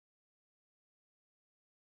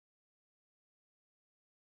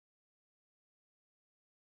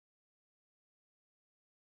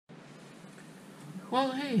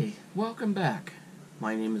Well, hey, welcome back.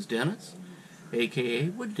 My name is Dennis, aka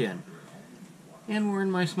Wood Den, and we're in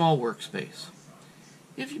my small workspace.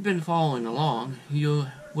 If you've been following along, you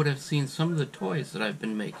would have seen some of the toys that I've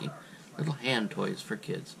been making, little hand toys for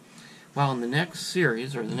kids. Well, in the next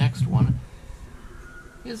series, or the next one,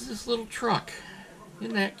 is this little truck.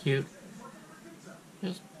 Isn't that cute?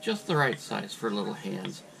 Just the right size for little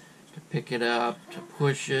hands. To pick it up, to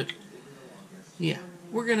push it. Yeah,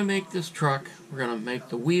 we're going to make this truck. We're going to make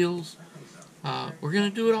the wheels. We're going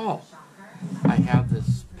to do it all. I have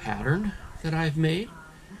this pattern that I've made,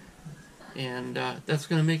 and that's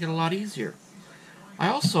going to make it a lot easier. I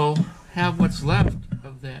also have what's left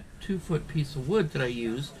of that 2-foot piece of wood that I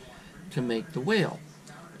use to make the whale.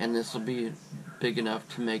 And this will be big enough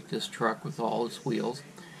to make this truck with all its wheels,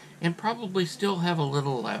 and probably still have a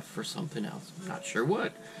little left for something else. I'm not sure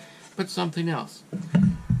what, but something else.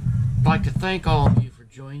 I'd like to thank all of you for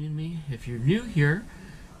joining me. If you're new here,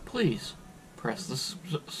 please press the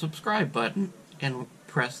subscribe button and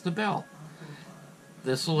press the bell.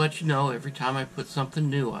 This will let you know every time I put something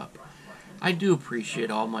new up. I do appreciate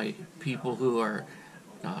all my people who are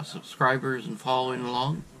subscribers and following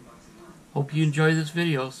along. Hope you enjoy this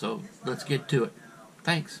video, so let's get to it.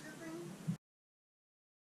 Thanks.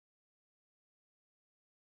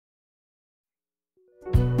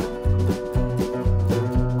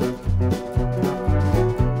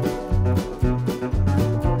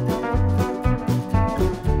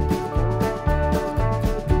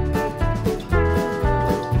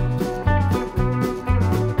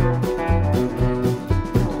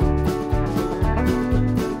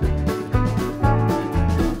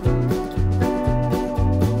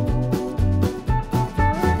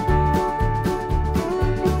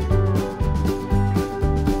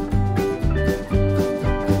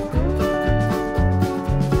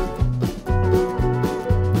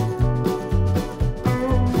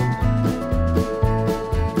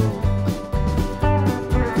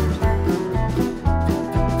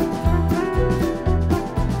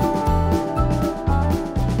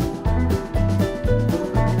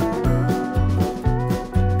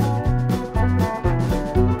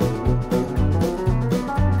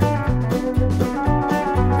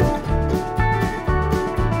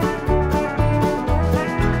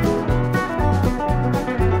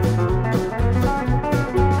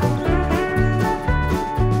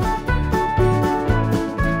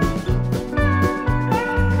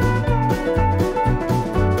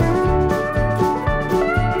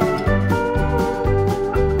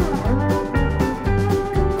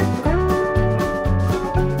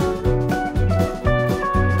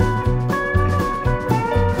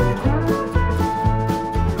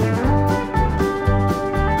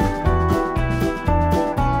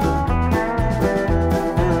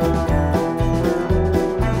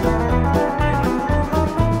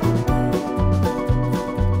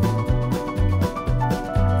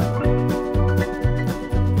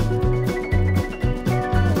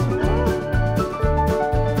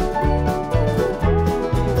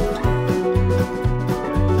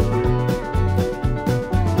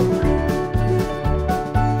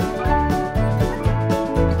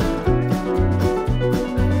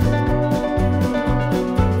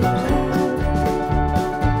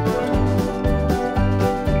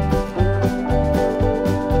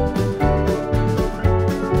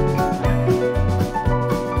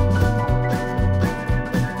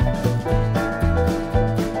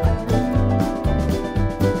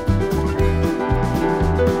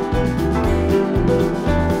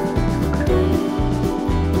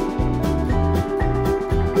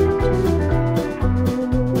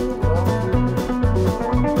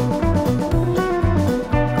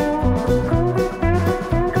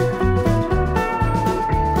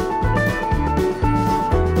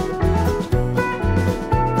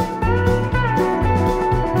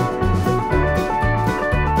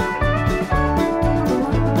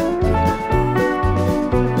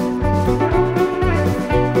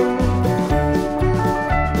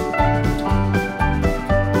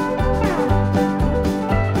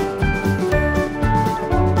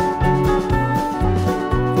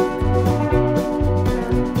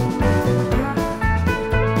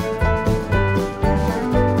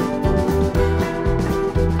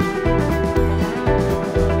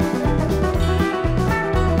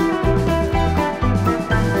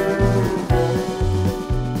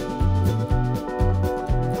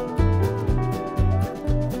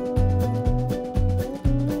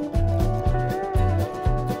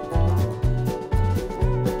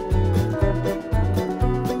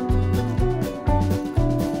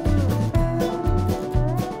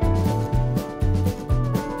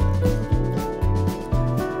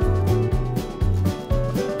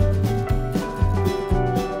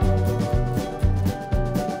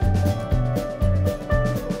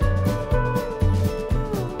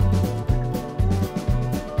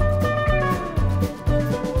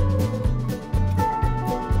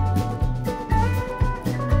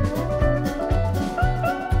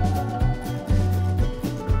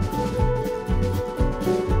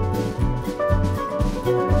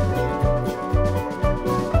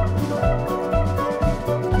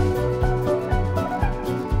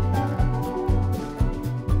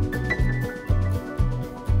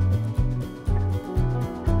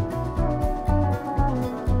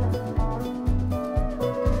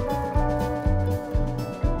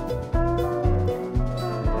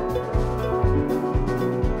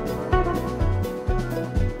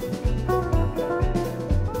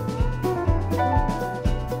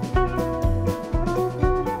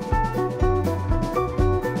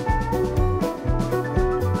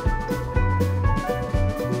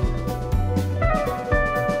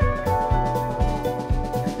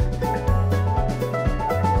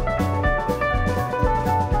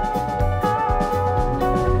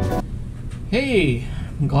 Hey,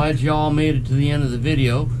 I'm glad y'all made it to the end of the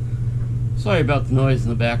video. Sorry about the noise in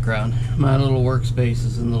the background. My little workspace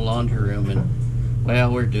is in the laundry room and,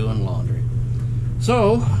 well, we're doing laundry.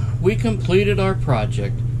 So, we completed our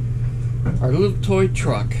project. Our little toy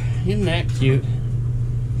truck. Isn't that cute?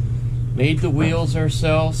 Made the wheels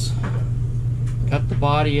ourselves. Cut the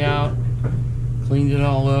body out. Cleaned it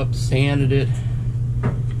all up. Sanded it.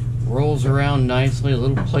 Rolls around nicely. A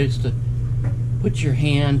little place to put your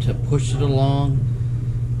hand to push it along.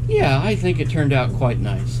 Yeah, I think it turned out quite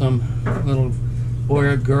nice. Some little boy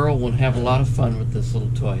or girl will have a lot of fun with this little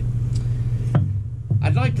toy.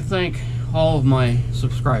 I'd like to thank all of my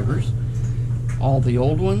subscribers, all the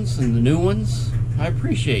old ones and the new ones. I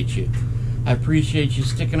appreciate you. I appreciate you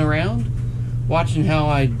sticking around, watching how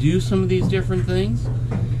I do some of these different things.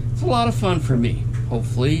 It's a lot of fun for me.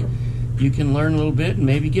 Hopefully you can learn a little bit and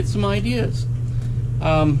maybe get some ideas.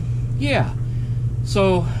 Yeah,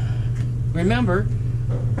 so remember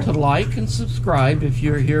to like and subscribe if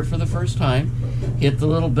you're here for the first time. Hit the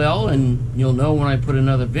little bell and you'll know when I put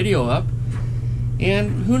another video up.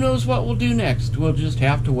 And who knows what we'll do next. We'll just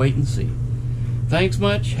have to wait and see. Thanks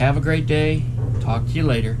much. Have a great day. Talk to you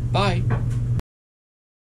later. Bye.